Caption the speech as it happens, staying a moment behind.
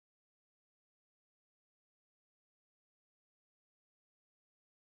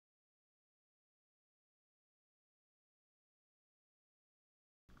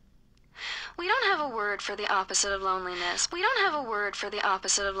We don't have a word for the opposite of loneliness. We don't have a word for the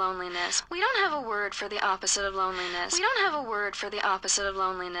opposite of loneliness. We don't have a word for the opposite of loneliness. We don't have a word for the opposite of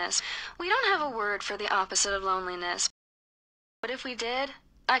loneliness. We don't have a word for the opposite of loneliness. But if we did,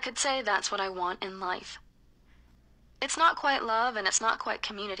 I could say that's what I want in life. It's not quite love and it's not quite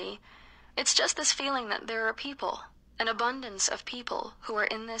community. It's just this feeling that there are people, an abundance of people who are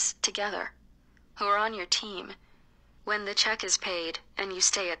in this together, who are on your team. When the check is paid and you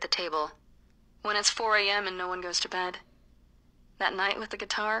stay at the table. When it's 4 a.m. and no one goes to bed. That night with the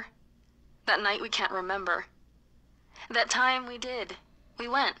guitar. That night we can't remember. That time we did. We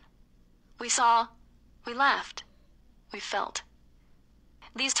went. We saw. We laughed. We felt.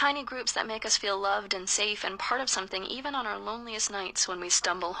 These tiny groups that make us feel loved and safe and part of something even on our loneliest nights when we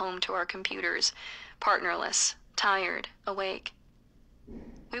stumble home to our computers, partnerless, tired, awake.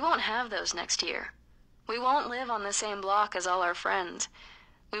 We won't have those next year. We won't live on the same block as all our friends.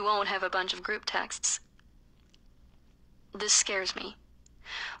 We won't have a bunch of group texts. This scares me.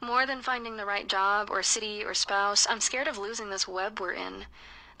 More than finding the right job or city or spouse, I'm scared of losing this web we're in.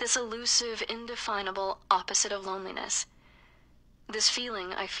 This elusive, indefinable opposite of loneliness. This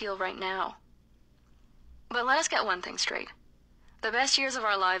feeling I feel right now. But let us get one thing straight. The best years of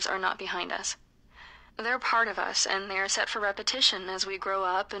our lives are not behind us. They're part of us, and they are set for repetition as we grow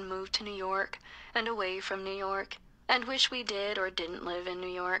up and move to New York, and away from New York, and wish we did or didn't live in New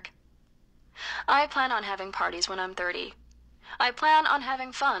York. I plan on having parties when I'm 30. I plan on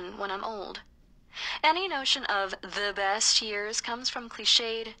having fun when I'm old. Any notion of the best years comes from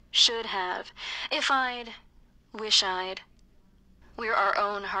cliched should have, if I'd, wish I'd. We're our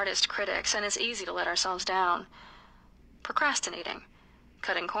own hardest critics, and it's easy to let ourselves down. Procrastinating,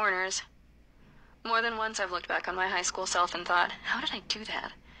 cutting corners. More than once I've looked back on my high school self and thought, how did I do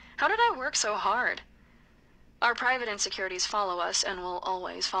that? How did I work so hard? Our private insecurities follow us and will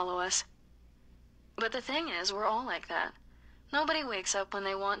always follow us. But the thing is, we're all like that. Nobody wakes up when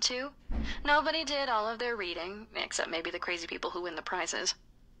they want to. Nobody did all of their reading, except maybe the crazy people who win the prizes.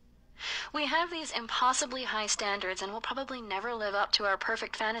 We have these impossibly high standards and will probably never live up to our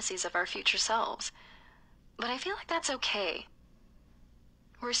perfect fantasies of our future selves. But I feel like that's okay.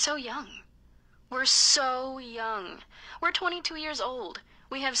 We're so young. We're so young. We're 22 years old.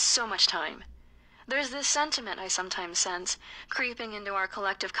 We have so much time. There's this sentiment I sometimes sense, creeping into our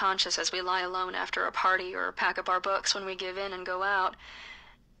collective conscious as we lie alone after a party or pack up our books when we give in and go out,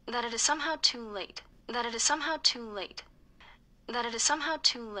 that it is somehow too late. That it is somehow too late. That it is somehow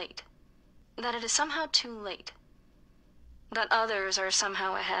too late. That it is somehow too late. That others are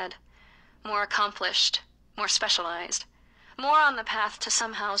somehow ahead, more accomplished, more specialized. More on the path to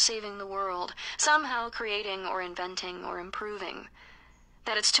somehow saving the world, somehow creating or inventing or improving.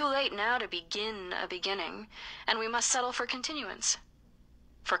 That it's too late now to begin a beginning, and we must settle for continuance,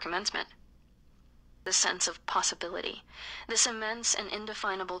 for commencement. This sense of possibility, this immense and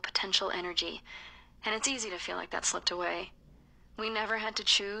indefinable potential energy, and it's easy to feel like that slipped away. We never had to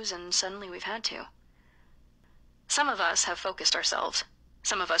choose, and suddenly we've had to. Some of us have focused ourselves.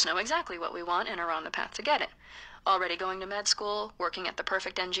 Some of us know exactly what we want and are on the path to get it. Already going to med school, working at the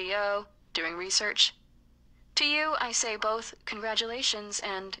perfect NGO, doing research. To you, I say both congratulations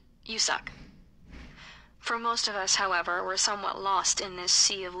and you suck. For most of us, however, we're somewhat lost in this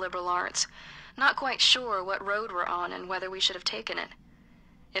sea of liberal arts, not quite sure what road we're on and whether we should have taken it.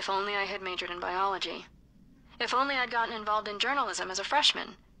 If only I had majored in biology. If only I'd gotten involved in journalism as a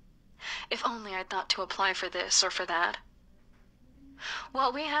freshman. If only I'd thought to apply for this or for that.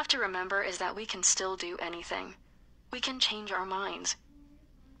 What we have to remember is that we can still do anything. We can change our minds.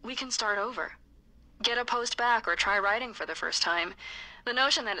 We can start over. Get a post back or try writing for the first time. The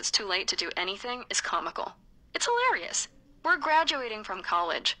notion that it's too late to do anything is comical. It's hilarious. We're graduating from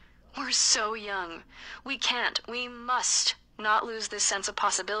college. We're so young. We must not lose this sense of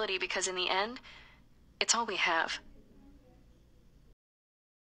possibility because in the end, it's all we have.